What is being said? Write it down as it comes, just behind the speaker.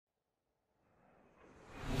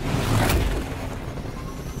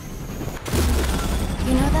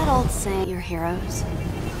old saying, your heroes.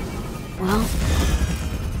 Well,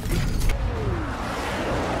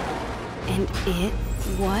 and it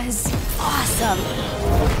was awesome.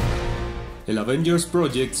 El Avengers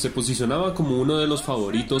Project se posicionaba como uno de los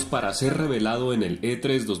favoritos para ser revelado en el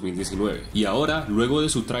E3 2019, y ahora, luego de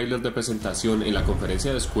su tráiler de presentación en la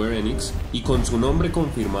conferencia de Square Enix y con su nombre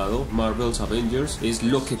confirmado, Marvel's Avengers, es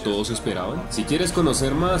lo que todos esperaban. Si quieres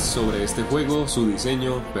conocer más sobre este juego, su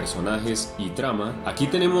diseño, personajes y trama, aquí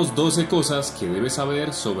tenemos 12 cosas que debes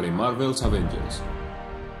saber sobre Marvel's Avengers.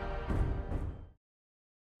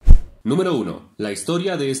 Número 1. La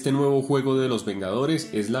historia de este nuevo juego de los Vengadores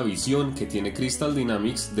es la visión que tiene Crystal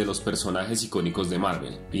Dynamics de los personajes icónicos de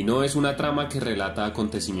Marvel, y no es una trama que relata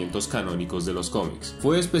acontecimientos canónicos de los cómics.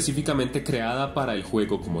 Fue específicamente creada para el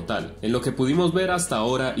juego como tal. En lo que pudimos ver hasta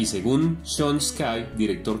ahora y según Sean Sky,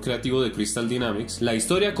 director creativo de Crystal Dynamics, la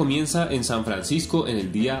historia comienza en San Francisco en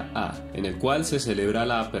el día A, en el cual se celebra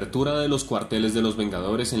la apertura de los cuarteles de los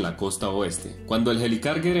Vengadores en la costa oeste. Cuando el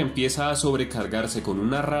Helicarrier empieza a sobrecargarse con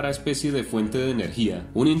una rara especie de fuente de energía,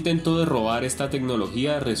 un intento de robar esta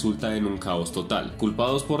tecnología resulta en un caos total.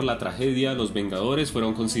 Culpados por la tragedia, los Vengadores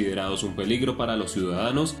fueron considerados un peligro para los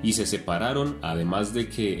ciudadanos y se separaron, además de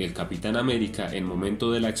que el Capitán América en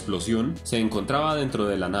momento de la explosión se encontraba dentro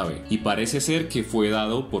de la nave y parece ser que fue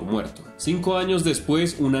dado por muerto. 5 años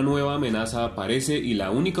después, una nueva amenaza aparece y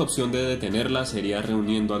la única opción de detenerla sería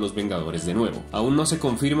reuniendo a los Vengadores de nuevo. Aún no se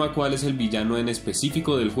confirma cuál es el villano en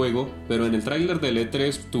específico del juego, pero en el tráiler del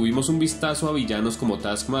E3 tuvimos un vistazo a villanos como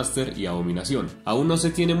Taskmaster y Abominación. Aún no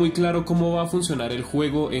se tiene muy claro cómo va a funcionar el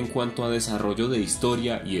juego en cuanto a desarrollo de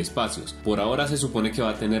historia y espacios. Por ahora se supone que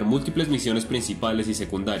va a tener múltiples misiones principales y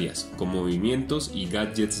secundarias, con movimientos y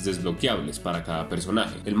gadgets desbloqueables para cada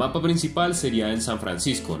personaje. El mapa principal sería en San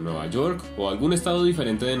Francisco, Nueva York o algún estado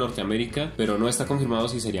diferente de Norteamérica, pero no está confirmado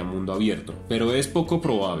si sería mundo abierto. Pero es poco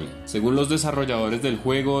probable. Según los desarrolladores del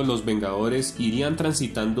juego, los Vengadores irían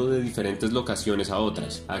transitando de diferentes locaciones a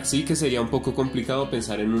otras, así que sería un poco complicado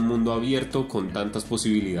pensar en un mundo abierto con tantas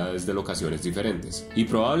posibilidades de locaciones diferentes. Y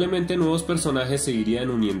probablemente nuevos personajes se irían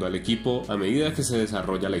uniendo al equipo a medida que se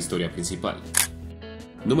desarrolla la historia principal.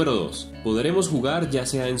 Número 2. Podremos jugar ya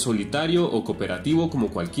sea en solitario o cooperativo como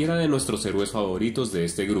cualquiera de nuestros héroes favoritos de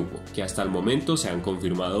este grupo, que hasta el momento se han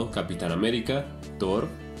confirmado Capitán América, Thor,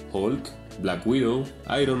 Hulk, Black Widow,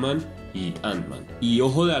 Iron Man y Ant-Man. Y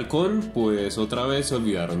Ojo de Halcón, pues otra vez se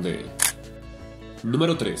olvidaron de él.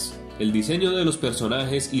 Número 3. El diseño de los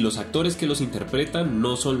personajes y los actores que los interpretan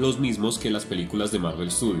no son los mismos que las películas de Marvel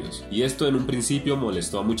Studios, y esto en un principio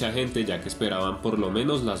molestó a mucha gente ya que esperaban por lo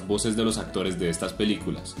menos las voces de los actores de estas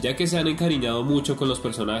películas, ya que se han encariñado mucho con los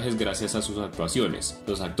personajes gracias a sus actuaciones.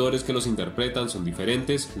 Los actores que los interpretan son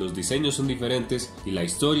diferentes, los diseños son diferentes y la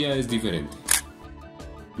historia es diferente.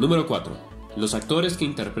 Número 4. Los actores que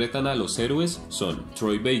interpretan a los héroes son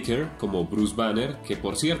Troy Baker como Bruce Banner, que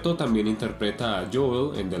por cierto también interpreta a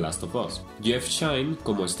Joel en The Last of Us, Jeff Shine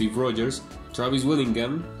como Steve Rogers, Travis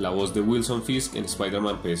Willingham, la voz de Wilson Fisk en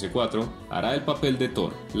Spider-Man PS4, hará el papel de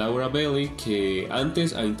Thor, Laura Bailey, que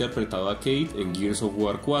antes ha interpretado a Kate en Gears of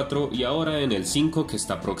War 4 y ahora en el 5 que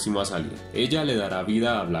está próximo a salir. Ella le dará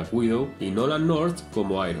vida a Black Widow y Nolan North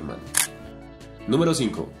como Iron Man. Número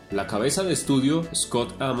 5. La cabeza de estudio,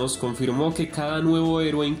 Scott Amos, confirmó que cada nuevo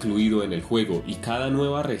héroe incluido en el juego y cada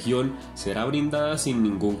nueva región será brindada sin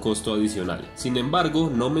ningún costo adicional. Sin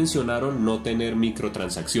embargo, no mencionaron no tener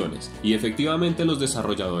microtransacciones, y efectivamente los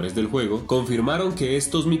desarrolladores del juego confirmaron que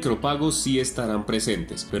estos micropagos sí estarán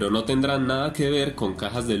presentes, pero no tendrán nada que ver con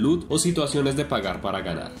cajas de loot o situaciones de pagar para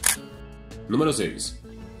ganar. Número 6.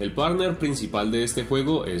 El partner principal de este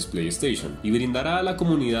juego es PlayStation y brindará a la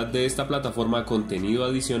comunidad de esta plataforma contenido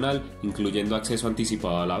adicional, incluyendo acceso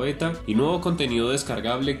anticipado a la beta y nuevo contenido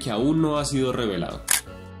descargable que aún no ha sido revelado.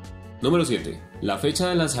 Número 7. La fecha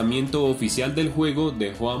de lanzamiento oficial del juego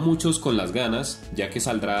dejó a muchos con las ganas, ya que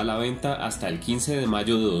saldrá a la venta hasta el 15 de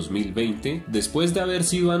mayo de 2020, después de haber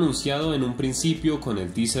sido anunciado en un principio con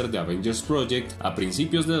el teaser de Avengers Project a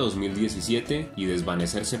principios de 2017 y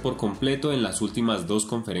desvanecerse por completo en las últimas 2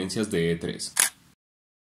 conferencias de E3.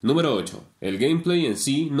 Número 8. El gameplay en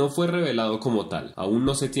sí no fue revelado como tal. Aún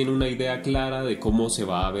no se tiene una idea clara de cómo se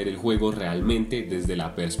va a ver el juego realmente desde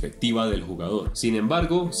la perspectiva del jugador. Sin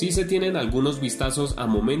embargo, sí se tienen algunos vistazos a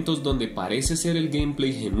momentos donde parece ser el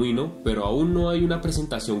gameplay genuino, pero aún no hay una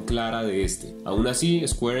presentación clara de este. Aún así,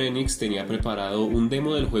 Square Enix tenía preparado un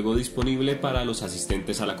demo del juego disponible para los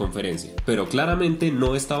asistentes a la conferencia, pero claramente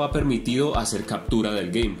no estaba permitido hacer captura del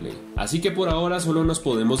gameplay. Así que por ahora solo nos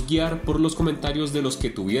podemos guiar por los comentarios de los que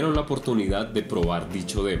tuvieron la oportunidad de probar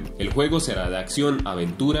dicho demo. El juego será de acción,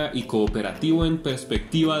 aventura y cooperativo en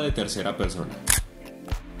perspectiva de tercera persona.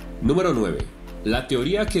 Número 9. La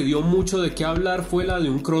teoría que dio mucho de qué hablar fue la de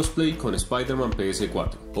un crossplay con Spider-Man PS4,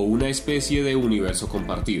 o una especie de universo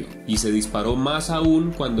compartido, y se disparó más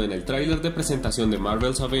aún cuando en el tráiler de presentación de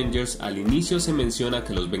Marvel's Avengers al inicio se menciona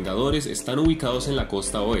que los Vengadores están ubicados en la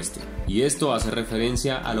costa oeste, y esto hace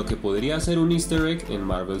referencia a lo que podría ser un easter egg en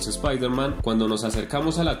Marvel's Spider-Man cuando nos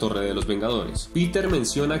acercamos a la Torre de los Vengadores. Peter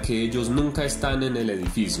menciona que ellos nunca están en el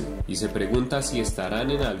edificio, y se pregunta si estarán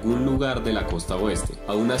en algún lugar de la costa oeste.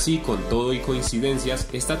 Aún así, con todo y coincidencias,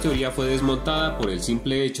 esta teoría fue desmontada por el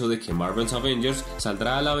simple hecho de que Marvel's Avengers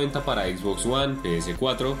saldrá a la venta para Xbox One,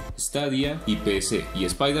 PS4, Stadia y PC, y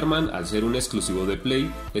Spider-Man, al ser un exclusivo de Play,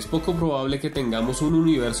 es poco probable que tengamos un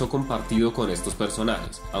universo compartido con estos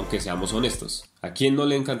personajes, aunque seamos honestos, ¿a quién no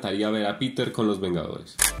le encantaría ver a Peter con los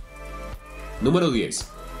Vengadores? Número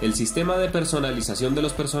 10. El sistema de personalización de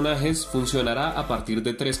los personajes funcionará a partir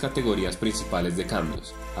de 3 categorías principales de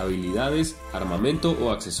cambios: habilidades, armamento o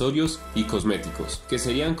accesorios y cosméticos, que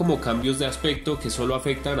serían como cambios de aspecto que solo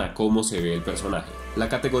afectan a cómo se ve el personaje. La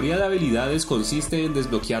categoría de habilidades consiste en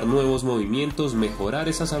desbloquear nuevos movimientos, mejorar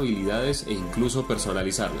esas habilidades e incluso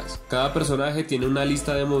personalizarlas. Cada personaje tiene una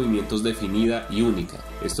lista de movimientos definida y única.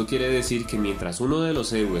 Esto quiere decir que mientras uno de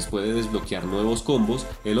los héroes puede desbloquear nuevos combos,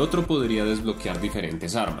 el otro podría desbloquear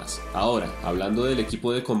diferentes armas. Ahora, hablando del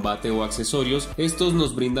equipo de combate o accesorios, estos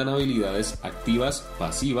nos brindan habilidades activas,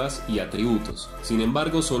 pasivas y atributos. Sin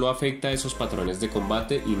embargo, solo afecta a esos patrones de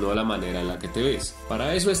combate y no a la manera en la que te ves.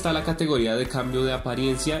 Para eso está la categoría de cambio de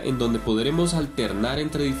apariencia, en donde podremos alternar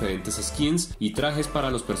entre diferentes skins y trajes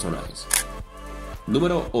para los personajes.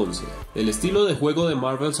 Número 11. El estilo de juego de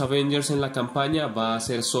Marvel's Avengers en la campaña va a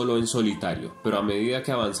ser solo en solitario, pero a medida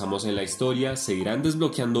que avanzamos en la historia se irán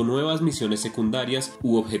desbloqueando nuevas misiones secundarias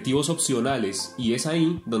u objetivos opcionales, y es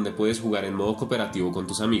ahí donde puedes jugar en modo cooperativo con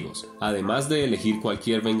tus amigos, además de elegir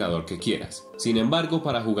cualquier vengador que quieras. Sin embargo,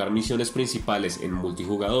 para jugar misiones principales en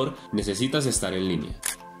multijugador necesitas estar en línea.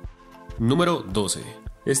 Número 12.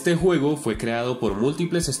 Este juego fue creado por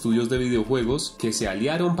múltiples estudios de videojuegos que se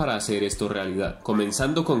aliaron para hacer esto realidad,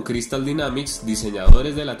 comenzando con Crystal Dynamics,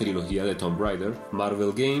 diseñadores de la trilogía de Tomb Raider,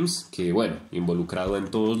 Marvel Games, que involucrado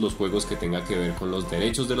en todos los juegos que tenga que ver con los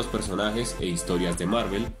derechos de los personajes e historias de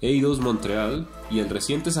Marvel, Eidos Montreal y el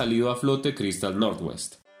reciente salido a flote Crystal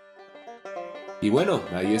Northwest. Y bueno,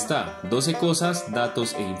 ahí está, 12 cosas,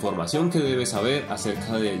 datos e información que debes saber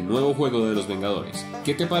acerca del nuevo juego de los Vengadores.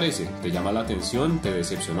 ¿Qué te parece? ¿Te llama la atención? ¿Te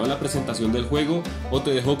decepcionó la presentación del juego? ¿O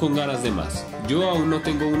te dejó con ganas de más? Yo aún no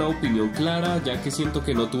tengo una opinión clara, ya que siento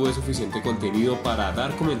que no tuve suficiente contenido para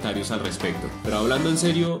dar comentarios al respecto. Pero hablando en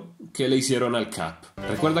serio, ¿qué le hicieron al Cap?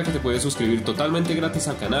 Recuerda que te puedes suscribir totalmente gratis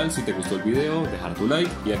al canal si te gustó el video, dejar tu like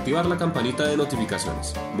y activar la campanita de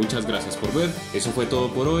notificaciones. Muchas gracias por ver, eso fue todo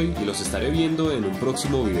por hoy y los estaré viendo en un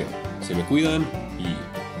próximo video. Se me cuidan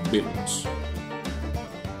y vemos.